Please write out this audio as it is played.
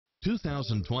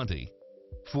2020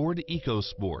 Ford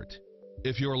EcoSport.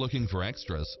 If you're looking for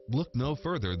extras, look no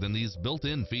further than these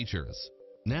built-in features: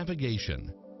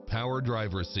 navigation, power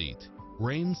driver seat,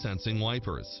 rain sensing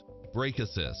wipers, brake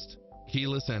assist,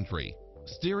 keyless entry,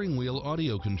 steering wheel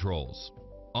audio controls,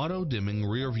 auto dimming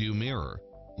rear view mirror,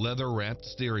 leather wrapped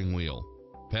steering wheel,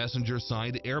 passenger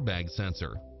side airbag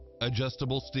sensor,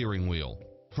 adjustable steering wheel,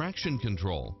 traction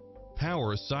control,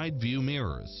 power side view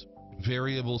mirrors,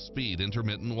 variable speed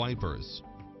intermittent wipers,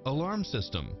 alarm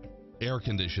system, air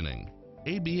conditioning,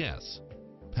 ABS,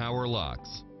 power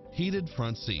locks, heated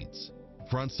front seats,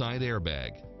 front side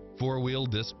airbag, four-wheel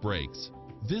disc brakes.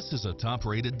 This is a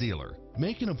top-rated dealer.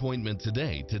 Make an appointment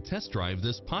today to test drive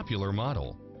this popular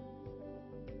model.